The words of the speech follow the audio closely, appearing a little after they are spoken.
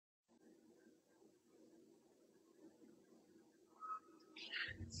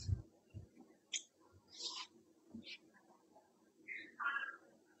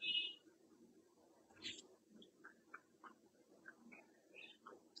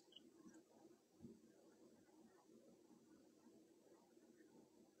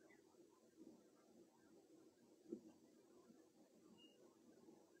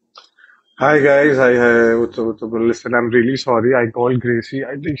Hi guys, hi. What's up? Listen, I'm really sorry. I called Gracie.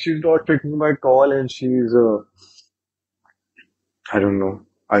 I think she's not taking my call, and I don't know.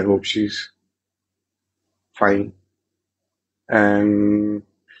 I hope she's fine. And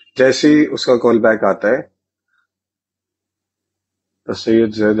जैसे ही उसका call back आता है, तो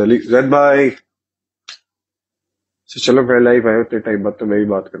सैयद जैद अली जैद भाई से चलो मैं live आया उतने टाइम बाद तो मैं ही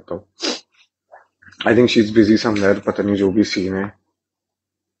बात करता हूँ. I think she is busy somewhere. पता नहीं जो भी सीन है.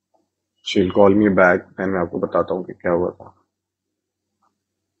 She will call me back and मैं आपको बताता हूँ कि क्या हुआ था.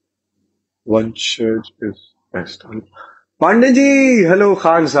 वंशज is best. Pandey ji, hello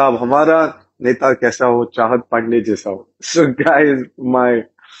Khan साहब. हमारा नेता कैसा हो? चाहत पांडे जैसा हो. So guys, my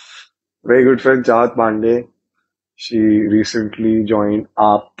very good friend चाहत पांडे, शी रिसेंटली ज्वाइन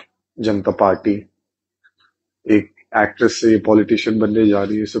आप जनता पार्टी. एक एक्ट्रेस से पॉलिटिशियन बनने जा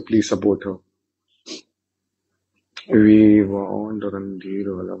रही है, so please support her. We want Randhir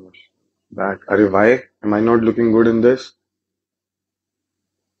वाला बैक. अरे why am I not looking good in this?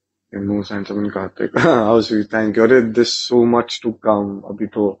 Most handsome Kartik. How sweet, thank you. अरे this so much to come. अभी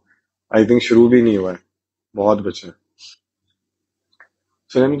तो आई थिंक शुरू भी नहीं हुआ है, बहुत बचा है.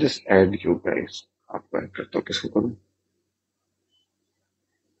 So let me just add you guys. आपको ऐड करता हूँ. किसको करूँ?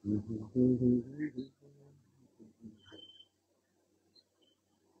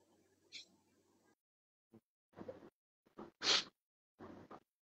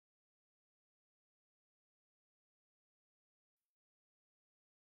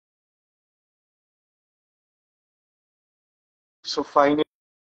 So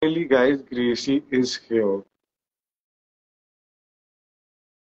finally, guys, Gracie is here.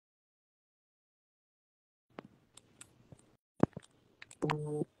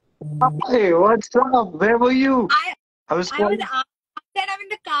 Hey, what's up? Where were you? I was I was calling. outside. I'm in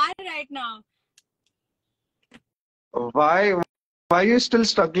the car right now. Why are you still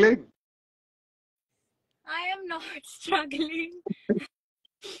struggling? I am not struggling.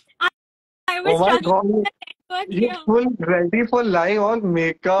 I was Oh my struggling with God, the network you're here. full ready for live, all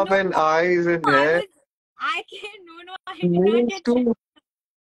makeup No, and eyes and hair. I can't. No, I did not Nails get too.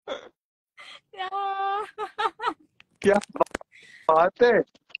 No. क्या बात है?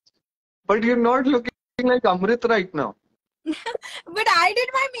 But you're not looking like Amrit right now. But I did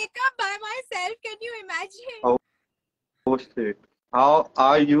my makeup by myself. Can you imagine? Oh shit. How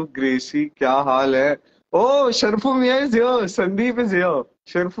are you, Gracie? क्या हाल है? Oh, Sharfu Mia is here. Sandeep is here.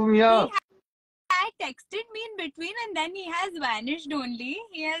 Sharfu Mia. He had texted me in between and then he has vanished only.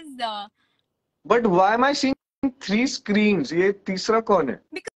 He has... But why am I seeing 3 screens? ये तीसरा कौन है?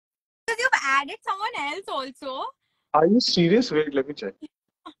 Because you've added someone else also. Are you serious? Wait, let me check.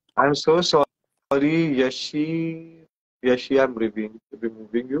 I'm so sorry, Yashi. Yashi, I'm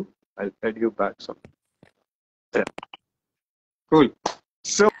removing you. I'll add you back some. Yeah. Cool.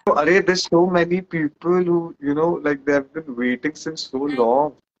 So, there's so many people who, like they have been waiting since so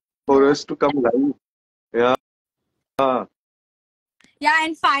long for us to come live. Yeah. Yeah,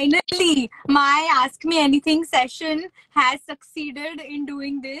 and finally, my Ask Me Anything session has succeeded in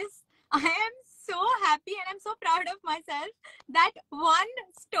doing this. I am so happy and I'm so proud of myself that one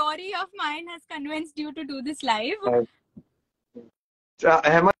story of mine has convinced you to do this live.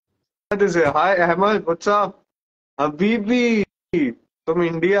 Ahmad is here. Hi, Ahmad. What's up? Habibi, तुम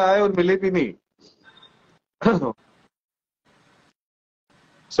India आए और मिले भी नहीं.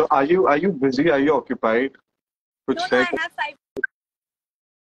 So are you busy? Are you occupied? No, I have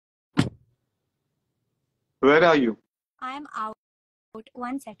 5. Where are you? I am out.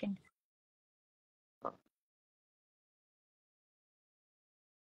 1 second.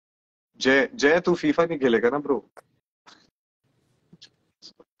 जय तू FIFA नहीं खेलेगा ना bro?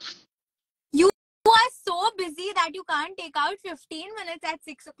 You are so busy that you can't take out 15 minutes at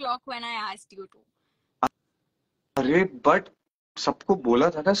 6 o'clock when I asked you to. अरे but सबको बोला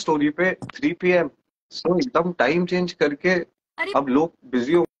था ना स्टोरी पे 3 PM. सो एकदम टाइम चेंज करके अब लोग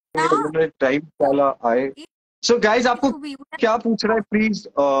बिजी हो गए, उन्होंने टाइम डाला आए. सो गाइस, आपको क्या पूछ रहा है? Please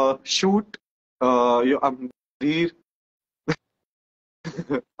shoot Amir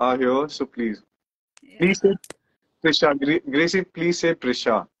are here, so please say Prisha. Gracie, please say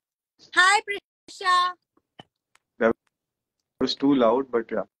Prisha. Hi, Prisha. That was too loud,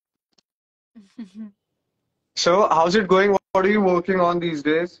 but yeah. So, how's it going? What are you working on these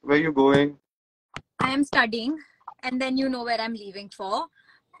days? Where are you going? I am studying and then you know where I'm leaving for.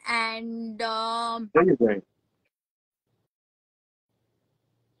 And Where are you going?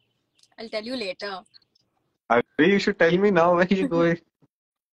 I'll tell you later. You should tell me now where you going.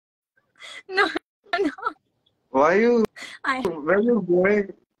 No, no. Why you? I Where you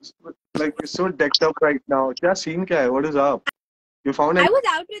going? Like you're so decked up right now. क्या scene क्या है? What is up? You found I any was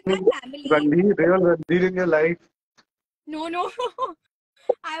out with my family. real Ranveer in your life? No, no.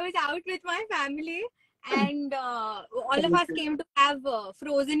 I was out with my family, and all of us came to have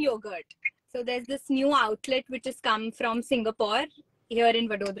frozen yogurt. So there's this new outlet which has come from Singapore here in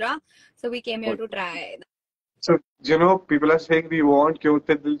Vadodara. So we came here to try. So you know, people are saying we want क्यों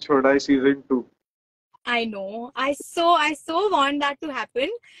ते दिल छोड़ा season 2. I know. I so want that to happen,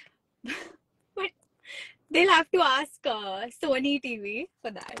 but they'll have to ask Sony TV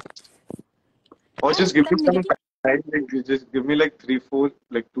for that. Or just give The me some minute time. Like, you just give me like 3, 4,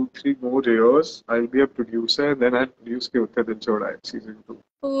 like 2, 3 more years. I'll be a producer, and then I'll produce के उत्ते दिल छोड़ा season 2.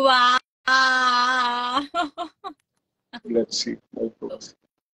 wow. Let's see how it goes.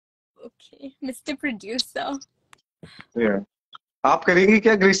 Okay, Mr. Producer. Yeah. आप करेंगी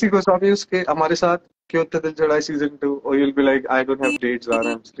क्या ग्रेसी गोस्वामी उसके हमारे साथ क्यों उत्ते दिल छोड़ा season 2? Or you'll be like, I don't have dates, Zaan.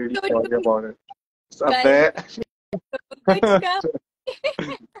 I'm really So sorry about it.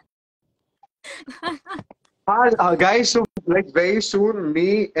 guys, अबे. Guys, so like very soon,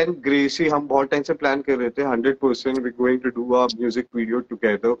 me and Gracie, हम बहुत टाइम से plan कर रहे थे 100% we're going to do a music video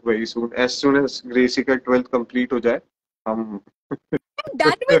together very soon. As soon as Gracie का 12th complete हो जाए, हम I'm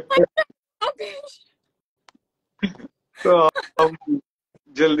done with my rubbish. तो हम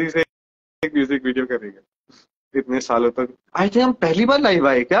जल्दी से एक म्यूजिक वीडियो करेंगे इतने सालों तक. आई थिंक हम पहली बार लाइव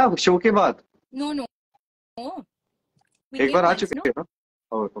आए क्या शो के बाद? No, no. We एक came बार आ once, चुके no? हैं ना?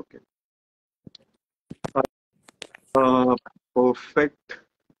 ओके. परफेक्ट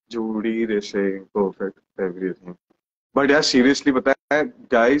जोड़ी जैसे परफेक्ट एवरीथिंग. बट यार सीरियसली बताया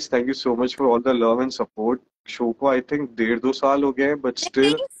guys, thank you so much for all the love and support. Show को आई थिंक 1.5-2 साल हो गए हैं, but They're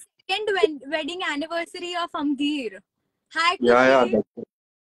still. saying second wedding anniversary of Amdhir. Hi, या Kushi.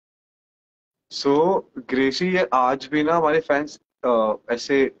 सो ग्रेसी ये आज भी ना हमारे फैंस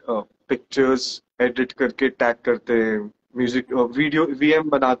ऐसे पिक्चर्स एडिट करके टैग करते हैं, म्यूजिक वीडियो वीएम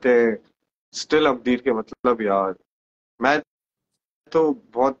बनाते हैं. स्टिल अब्दीर के मतलब यार, मैं तो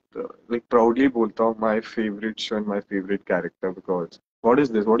बहुत लाइक प्राउडली बोलता हूँ my favourite show and my favourite character because what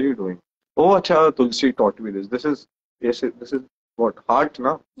is this, what are you doing? ओह अच्छा, तुलसी taught me this is, yes this is what heart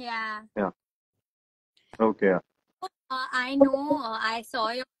ना? Yeah. या okay. I know.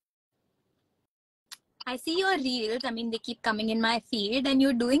 I see your reels. I mean, they keep coming in my feed, and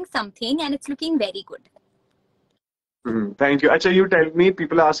you're doing something, and it's looking very good. Thank you. अच्छा, you tell me,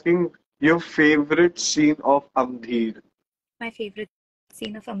 people asking your favourite scene of अमधीर. My favorite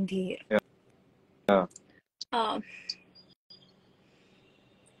scene of Amdhir. Yeah. Uh,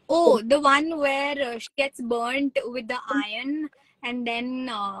 oh, the one where she gets burnt with the iron, and then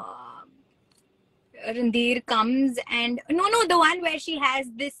Randhir comes and no, the one where she has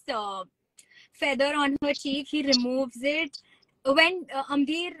this feather on her cheek. He removes it when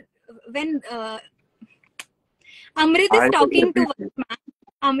when Amrit is talking to Vansh.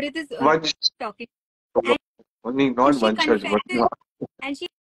 Amrit is talking, and not she Vanshaj, but confesses, and she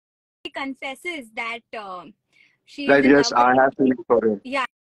confesses that she is that in yes, love with. I have feeling for him. Yeah.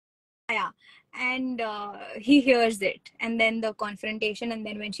 And he hears it, and then the confrontation, and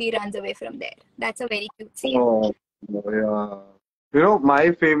then when she runs away from there. That's a very cute scene. Oh, yeah. You know,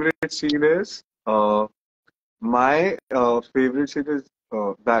 my favorite scene is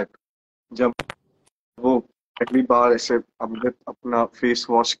that जब वो पहली बार ऐसे अमृत अपना face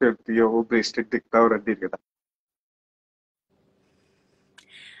wash करती है, वो bracelet दिखता है और रणधीर कहता है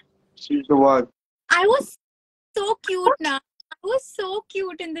she's the one. I was so cute now. I was so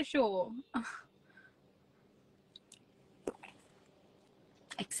cute in the show.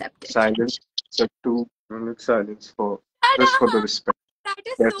 Accept it. Silence. So 2 minutes silence for just for the respect. That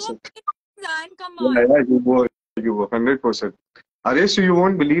is That's so it. cute, Zaan. Come on. Yeah, you were 100%. अरे, so you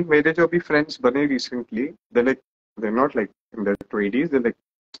won't believe, मेरे जो अभी friends बने recently, they're not like in their 20s, they're like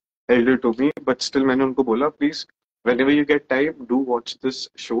elder to me, but still मैंने उनको बोला please whenever you get time do watch this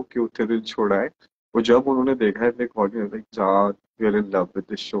show क्यों थे दिल छोड़ा है. वो जब उन्होंने देखा है, they called me like Zaan, we're in love with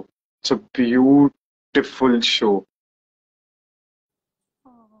this show. It's a beautiful show.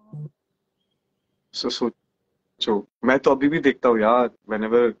 So सोचो, मैं तो अभी भी देखता हूँ यार,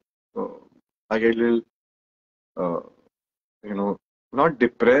 whenever I get a little you know not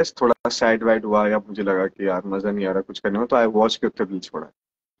depressed, थोड़ा sad वाइड हुआ या मुझे लगा कि यार मजा नहीं आ रहा कुछ करने में, तो I watch के उत्ते दिल छोड़ा,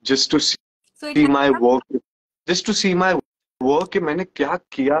 just to see So it my work, just to see my हुआ कि मैंने क्या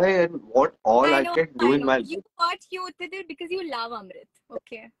किया है and what all I can do I in know. my You life. got cute with it because you love Amrit.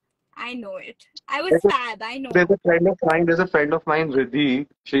 Okay. I know it. I was There's a, fab. I know. there's a friend of mine, Riddhi.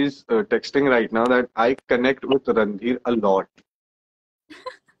 She's texting right now that I connect with Randhir a lot.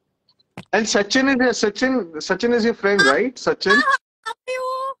 And Sachin is your friend, right? Sachin? How are you?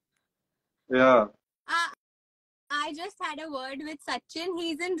 Yeah. Uh, I just had a word with Sachin.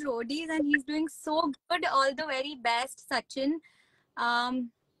 He's in roadies and he's doing so good. All the very best, Sachin. Um,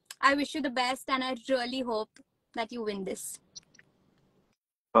 I wish you the best and I really hope that you win this.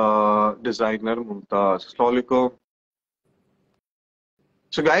 Designer Mumtaz. Assalamualaikum.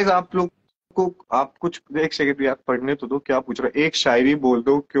 So guys, आप लोग को आप कुछ एक second यार पढ़ने तो दो क्या पूछ रहे हो एक शायरी बोल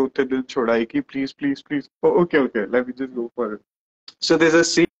दो क्यों थे दिल छुड़ाई की please please please okay okay let me just go for it so there is a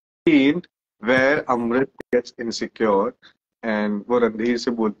scene where Amrit gets insecure and वो रणधीर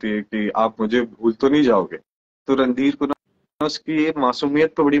से बोलती है कि आप मुझे भूल तो नहीं जाओगे तो रणधीर को ना उसकी ये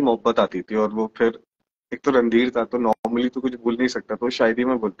मासूमियत पे बड़ी मोहब्बत आती थी और वो फिर एक तो रणधीर था तो नॉर्मली तो कुछ भूल नहीं सकता तो शायरी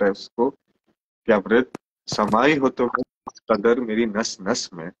में बोलता है उसको कि अमृत समाई हो तुम इस कदर मेरी नस नस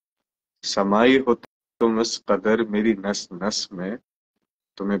में समाई हो तुम इस कदर मेरी नस नस में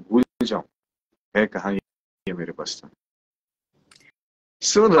तुम्हें भूल जाऊं है कहाँ ये मेरे बस में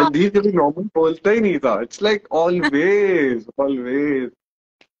सो रणधीर कभी नॉर्मल बोलता ही नहीं था इट्स लाइक ऑलवेज ऑलवेज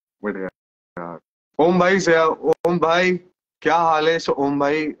बढ़िया यार ओम भाई से ओम भाई क्या हाल है सो ओम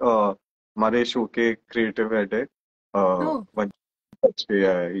भाई हमारे शो के क्रिएटिव हेड है Oh.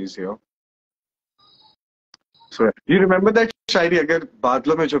 he's here so you remember that शायरी अगर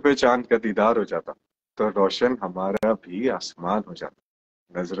बादलों में छुपे चांद का दीदार हो जाता तो रोशन हमारा भी आसमान हो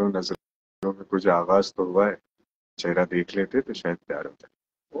जाता नजरों नजरों में कुछ आगाज तो हुआ है चेहरा देख लेते तो शायद प्यार होता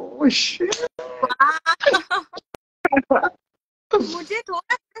ओह शिट Wow. मुझे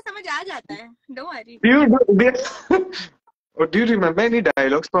थोड़ा सा समझ आ जाता है. Don't worry. Do you remember any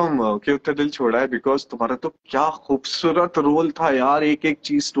dialogues from क्यों उत्तर दिल छोड़ा है बिकॉज तुम्हारा तो क्या खूबसूरत रोल था यार एक एक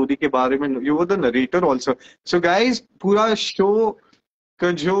चीज स्टोरी के बारे में you were the narrator also so guys पूरा शो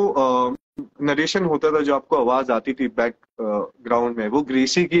का जो नरेशन होता था जो आपको आवाज आती थी बैक ग्राउंड में वो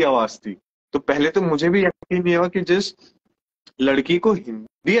ग्रेसी की आवाज थी तो पहले तो मुझे भी यकीन नहीं हुआ कि जिस लड़की को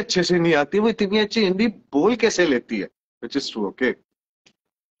हिंदी अच्छे से नहीं आती वो इतनी अच्छी हिंदी बोल कैसे लेती है which is true okay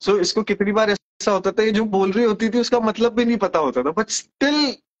so इसको कितनी बार ऐसा होता था ये जो बोल रही होती थी उसका मतलब भी नहीं पता होता था बट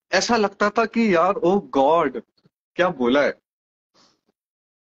स्टिल ऐसा लगता था कि यार ओ गॉड क्या बोला है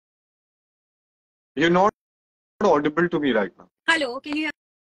you not Audible to me right now Hello, can you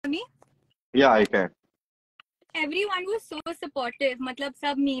hear me? या I can Everyone was so supportive. मतलब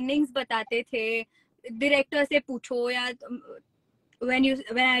सब meanings बताते थे. Director से पूछो या when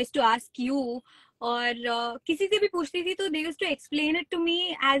I used to ask you और किसी से भी पूछती थी तो they used to explain it to me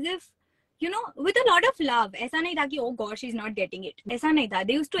as if with a lot of love. ऐसा नहीं था कि oh gosh she's not getting it. ऐसा नहीं था.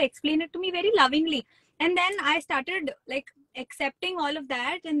 They used to explain it to me very lovingly and then I started like accepting all of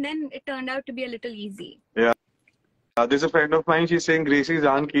that and then it turned out to be a little easy. Yeah. There's a friend of mine, she's saying Gracie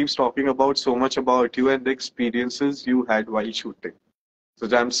Zaan keeps talking about so much about you and the experiences you had while shooting. So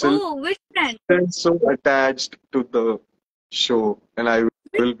I'm still Oh, which friend? so attached to the show and I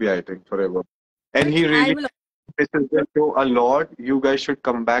will be, I think, forever. And he Which I really will. misses the show a lot. You guys should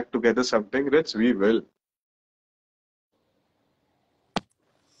come back together something. Rich, we will.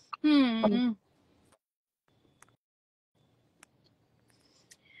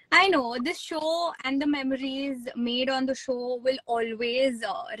 I know this show and the memories made on the show will always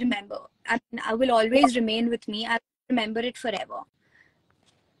remember. I will always remain with me. I will remember it forever.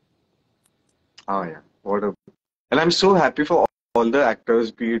 Oh yeah, what a and I'm so happy for all the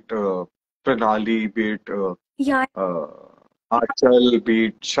actors, be it Pranali, be it Yeah. Achal, be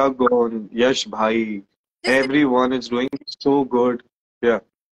it Shagun, Yash Bhai, Just everyone is doing so good. Yeah.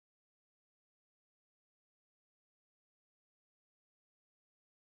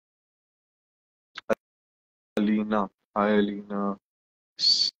 Alina, hi Alina.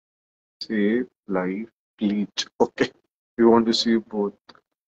 Save life, bleach. Okay. We want to see you both.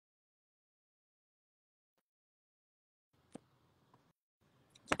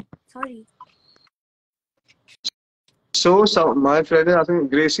 sorry. So my friend is asking,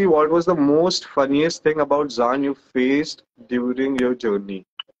 Gracie, what was the most funniest thing about Zaan you faced during your journey?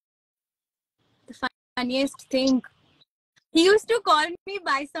 The funniest thing. He used to call me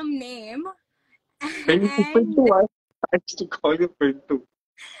by some name, Pintu, and Pintu, I used to call you Pintu.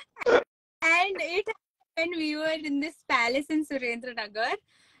 it when we were in this palace in Surendra Nagar,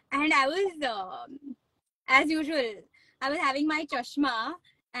 and I was as usual. I was having my chashma,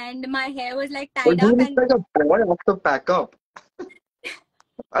 and my hair was like But tied you up, look and like a boy after pack up.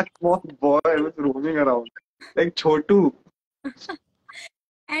 A small boy was roaming around. Like Chotu.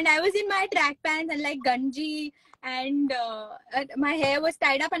 And I was in my track pants and like ganji, and my hair was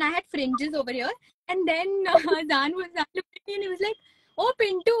tied up and I had fringes over here. And then Zaan looked at me and he was like, "Oh,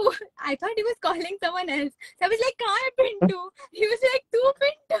 Pintu." I thought he was calling someone else. So I was like, "Kahan hai Pintu?" He was like, "Tu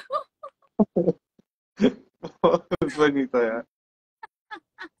Pintu." Funny था यार.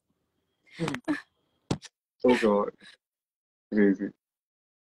 Oh God, crazy.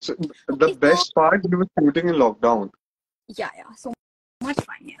 So the Okay, best part, we were shooting in lockdown. yeah, so much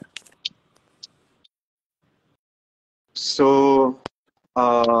fun, yeah. So,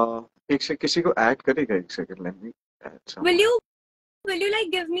 एक से किसी को add करेगा एक second. Let me add someone. Will you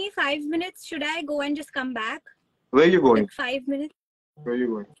like give me 5 minutes? Should I go and just come back? Where are you going? Like 5 minutes. Where are you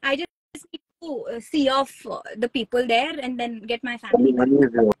going? I just need to see off the people there and then get my family back.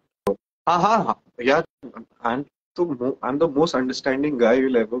 हाँ. Yeah, I'm the most understanding guy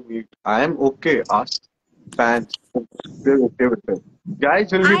you'll ever meet. I am okay. Ask fans. They're okay with it.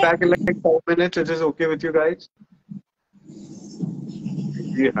 Guys, we'll be back in like 4 minutes. Is this okay with you guys?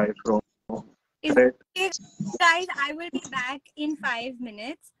 Yeah, hi from. Okay, guys, I will be back in 5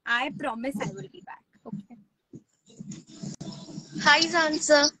 minutes. I promise I will be back. Okay. Hi, Zaan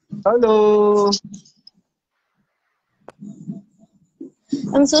sir. Hello.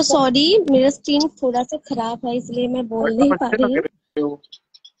 I'm so sorry. मेरा screen थोड़ा सा खराब है इसलिए मैं बोल नहीं पा रही हूँ.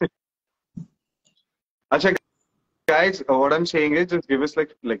 अच्छा, guys, what I'm saying is just give us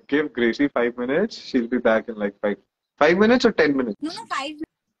like give Gracie 5 minutes. She'll be back in like 5 minutes or 10 minutes. No, 5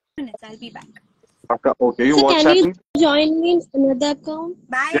 minutes. I'll be back. Okay, you So WhatsApp can me. you join me in another account?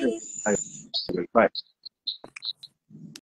 Bye. Yes, I will. Bye.